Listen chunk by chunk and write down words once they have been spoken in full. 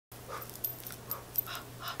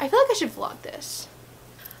I feel like I should vlog this.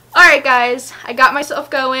 Alright guys, I got myself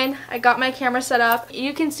going. I got my camera set up.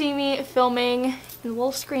 You can see me filming in the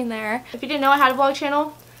little screen there. If you didn't know I had a vlog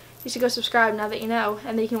channel, you should go subscribe now that you know,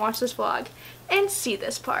 and then you can watch this vlog and see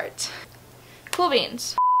this part. Cool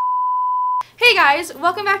beans. Hey guys,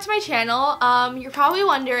 welcome back to my channel. You're probably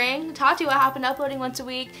wondering, Tati, what happened to uploading once a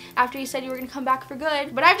week after you said you were going to come back for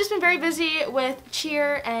good? But I've just been very busy with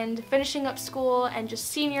cheer and finishing up school and just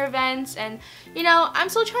senior events, and you know, I'm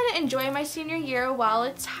still trying to enjoy my senior year while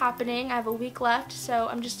it's happening. I have a week left, so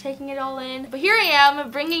I'm just taking it all in. But here I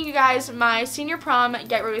am bringing you guys my senior prom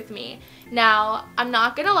Get Ready With Me. Now, I'm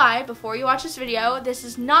not gonna lie, before you watch this video, this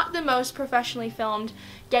is not the most professionally filmed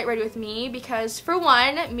Get Ready With Me because, for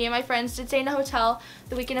one, me and my friends did stay in a hotel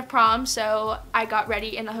the weekend of prom, so I got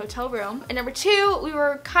ready in the hotel room. And number two, we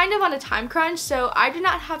were kind of on a time crunch, so I did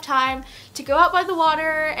not have time to go out by the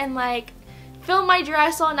water and like film my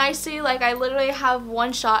dress all nicely. Like, I literally have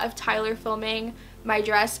one shot of Tyler filming my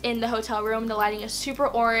dress in the hotel room. The lighting is super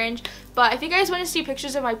orange, but if you guys want to see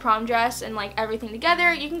pictures of my prom dress and like everything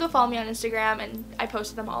together, you can go follow me on Instagram, and I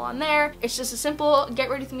posted them all on there. It's just a simple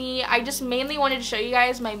Get Ready With Me. I just mainly wanted to show you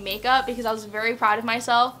guys my makeup because I was very proud of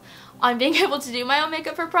myself on being able to do my own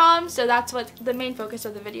makeup for prom, so that's what the main focus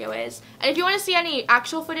of the video is. And if you want to see any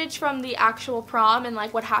actual footage from the actual prom and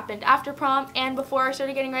like what happened after prom and before I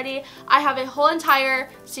started getting ready, I have a whole entire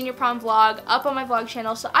senior prom vlog up on my vlog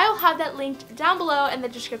channel, so I will have that linked down below in the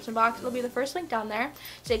description box. It'll be the first link down there.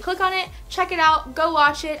 So you click on it, check it out, go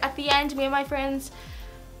watch it. At the end, me and my friends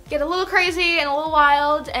get a little crazy and a little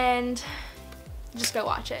wild, and just go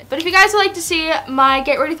watch it. But if you guys would like to see my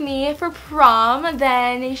Get Ready With Me for prom,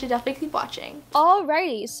 then you should definitely keep watching.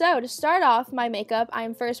 Alrighty, so to start off my makeup,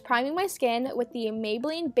 I'm first priming my skin with the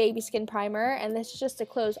Maybelline Baby Skin Primer, and this is just to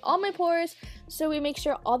close all my pores so we make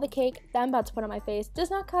sure all the cake that I'm about to put on my face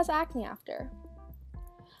does not cause acne after.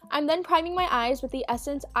 I'm then priming my eyes with the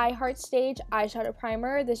Essence I Heart Stage Eyeshadow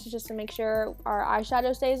Primer. This is just to make sure our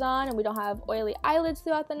eyeshadow stays on and we don't have oily eyelids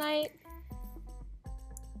throughout the night.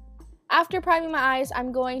 After priming my eyes,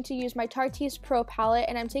 I'm going to use my Tarte Pro palette,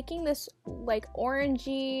 and I'm taking this like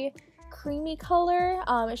orangey, creamy color.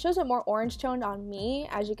 It shows it more orange toned on me,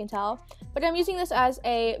 as you can tell, but I'm using this as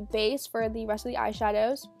a base for the rest of the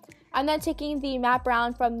eyeshadows. I'm then taking the matte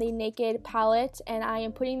brown from the Naked palette, and I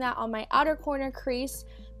am putting that on my outer corner crease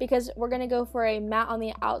because we're going to go for a matte on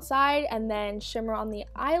the outside and then shimmer on the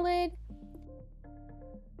eyelid.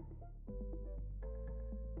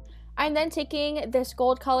 I'm then taking this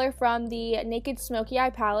gold color from the Naked Smoky Eye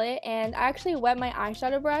palette, and I actually wet my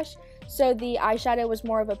eyeshadow brush so the eyeshadow was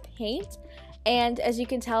more of a paint, and as you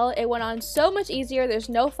can tell, it went on so much easier. There's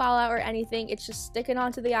no fallout or anything, it's just sticking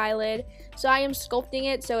onto the eyelid. So I am sculpting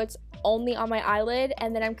it so it's only on my eyelid,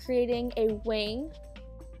 and then I'm creating a wing.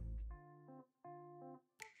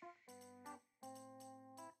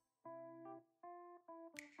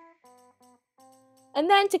 And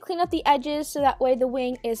then to clean up the edges so that way the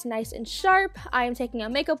wing is nice and sharp, I am taking a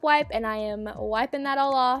makeup wipe and I am wiping that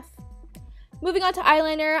all off. Moving on to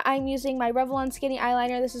eyeliner, I'm using my Revlon Skinny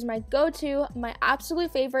Eyeliner. This is my go-to, my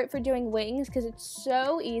absolute favorite for doing wings because it's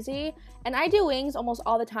so easy. And I do wings almost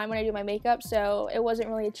all the time when I do my makeup, so it wasn't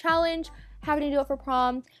really a challenge having to do it for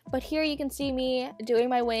prom. But here you can see me doing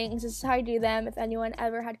my wings. This is how I do them if anyone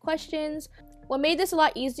ever had questions. What made this a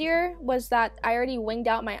lot easier was that I already winged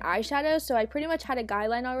out my eyeshadow, so I pretty much had a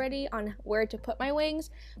guideline already on where to put my wings.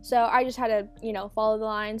 So I just had to, you know, follow the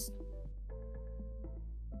lines.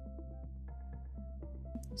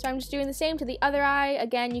 So I'm just doing the same to the other eye.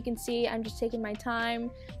 Again, you can see I'm just taking my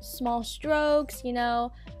time, small strokes, you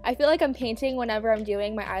know. I feel like I'm painting whenever I'm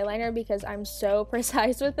doing my eyeliner because I'm so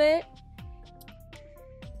precise with it.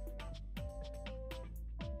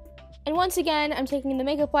 And once again, I'm taking the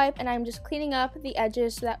makeup wipe and I'm just cleaning up the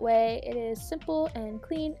edges so that way it is simple and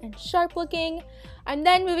clean and sharp looking. And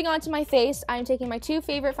then moving on to my face, I'm taking my two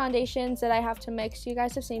favorite foundations that I have to mix. You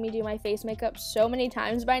guys have seen me do my face makeup so many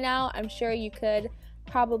times by now. I'm sure you could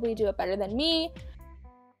probably do it better than me.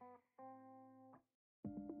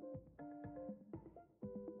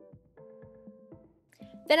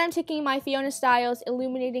 Then I'm taking my Fiona Styles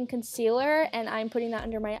Illuminating Concealer and I'm putting that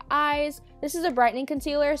under my eyes. This is a brightening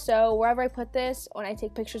concealer, so wherever I put this, when I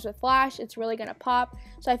take pictures with flash, it's really gonna pop.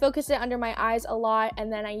 So I focus it under my eyes a lot,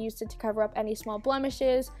 and then I used it to cover up any small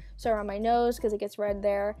blemishes, so around my nose because it gets red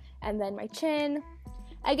there, and then my chin.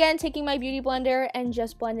 Again, taking my beauty blender and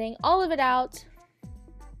just blending all of it out.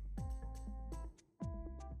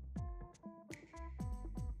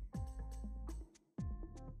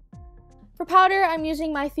 For powder, I'm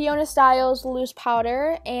using my Fiona Styles loose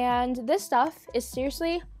powder, and this stuff is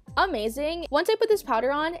seriously amazing. Once I put this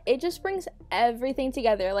powder on, it just brings everything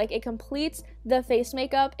together. Like, it completes the face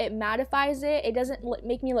makeup, it mattifies it, it doesn't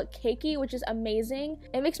make me look cakey, which is amazing.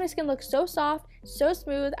 It makes my skin look so soft, so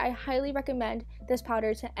smooth. I highly recommend this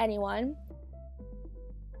powder to anyone.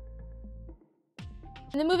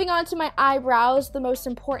 And then moving on to my eyebrows, the most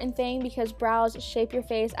important thing, because brows shape your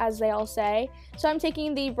face, as they all say. So I'm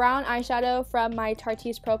taking the brown eyeshadow from my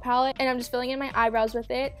Tati's Pro palette, and I'm just filling in my eyebrows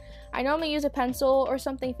with it. I normally use a pencil or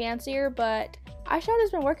something fancier, but eyeshadow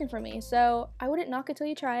has been working for me, so I wouldn't knock it till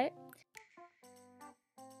you try it.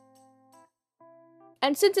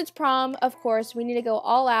 And since it's prom, of course, we need to go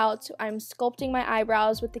all out. I'm sculpting my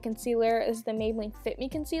eyebrows with the concealer. This is the Maybelline Fit Me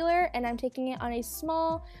concealer, and I'm taking it on a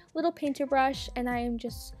small little painter brush, and I am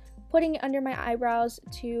just putting it under my eyebrows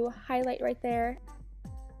to highlight right there.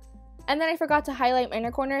 And then I forgot to highlight my inner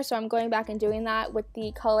corner, so I'm going back and doing that with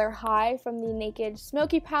the color High from the Naked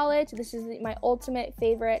Smoky palette. This is my ultimate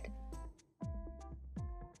favorite.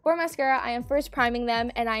 For mascara, I am first priming them,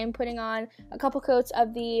 and I am putting on a couple coats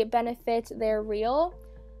of the Benefit They're Real.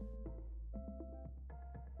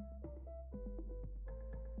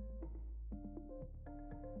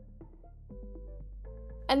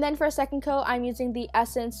 And then for a second coat, I'm using the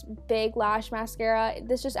Essence Big Lash Mascara.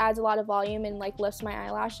 This just adds a lot of volume and like lifts my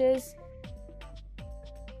eyelashes.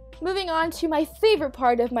 Moving on to my favorite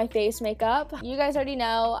part of my face makeup. You guys already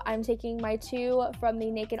know I'm taking my two from the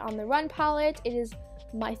Naked on the Run palette. It is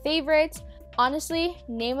my favorite. Honestly,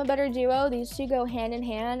 name a better duo. These two go hand in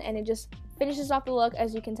hand, and it just finishes off the look.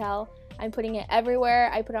 As you can tell, I'm putting it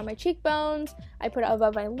everywhere. I put it on my cheekbones, I put it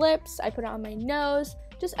above my lips, I put it on my nose,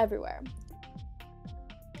 just everywhere.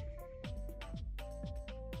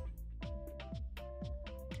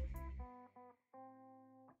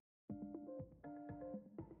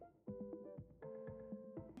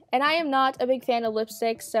 And I am not a big fan of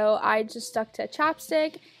lipstick, so I just stuck to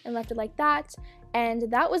chapstick and left it like that.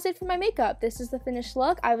 And that was it for my makeup. This is the finished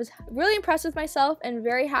look. I was really impressed with myself and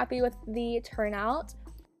very happy with the turnout.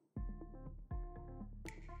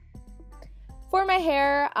 For my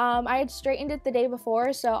hair, I had straightened it the day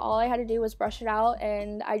before, so all I had to do was brush it out,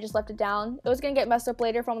 and I just left it down. It was gonna get messed up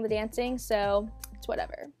later from the dancing, so it's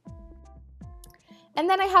whatever. And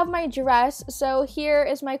then I have my dress. So here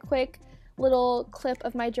is my quick little clip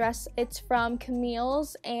of my dress. It's from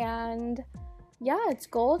Camille's, and yeah, it's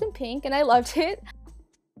gold and pink, and I loved it.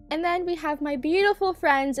 And then we have my beautiful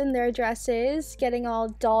friends in their dresses getting all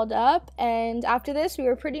dolled up, and after this we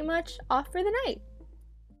were pretty much off for the night.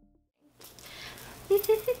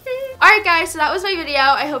 Alright guys, so that was my video.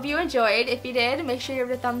 I hope you enjoyed. If you did, make sure you give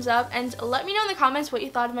it a thumbs up, and let me know in the comments what you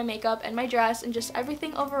thought of my makeup and my dress and just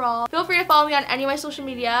everything overall. Feel free to follow me on any of my social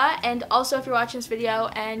media, and also if you're watching this video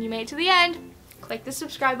and you made it to the end, click the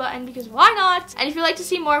subscribe button, because why not? And if you'd like to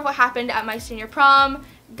see more of what happened at my senior prom,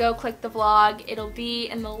 go click the vlog. It'll be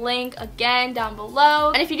in the link again down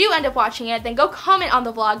below. And if you do end up watching it, then go comment on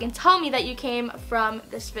the vlog and tell me that you came from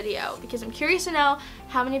this video, because I'm curious to know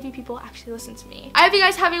how many of you people actually listen to me. I hope you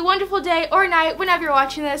guys have a wonderful day or night whenever you're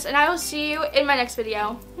watching this, and I will see you in my next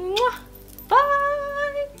video. Mwah!